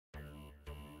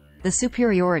The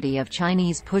superiority of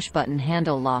Chinese push-button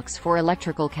handle locks for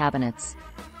electrical cabinets.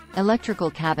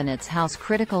 Electrical cabinets house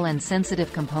critical and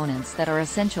sensitive components that are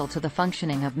essential to the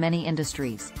functioning of many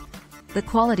industries. The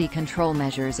quality control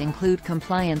measures include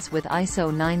compliance with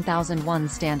ISO 9001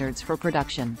 standards for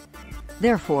production.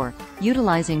 Therefore,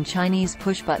 utilizing Chinese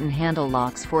push-button handle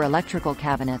locks for electrical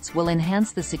cabinets will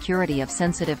enhance the security of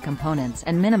sensitive components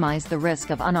and minimize the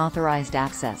risk of unauthorized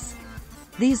access.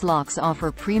 These locks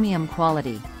offer premium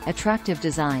quality, attractive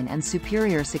design and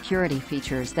superior security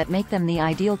features that make them the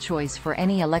ideal choice for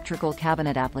any electrical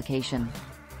cabinet application.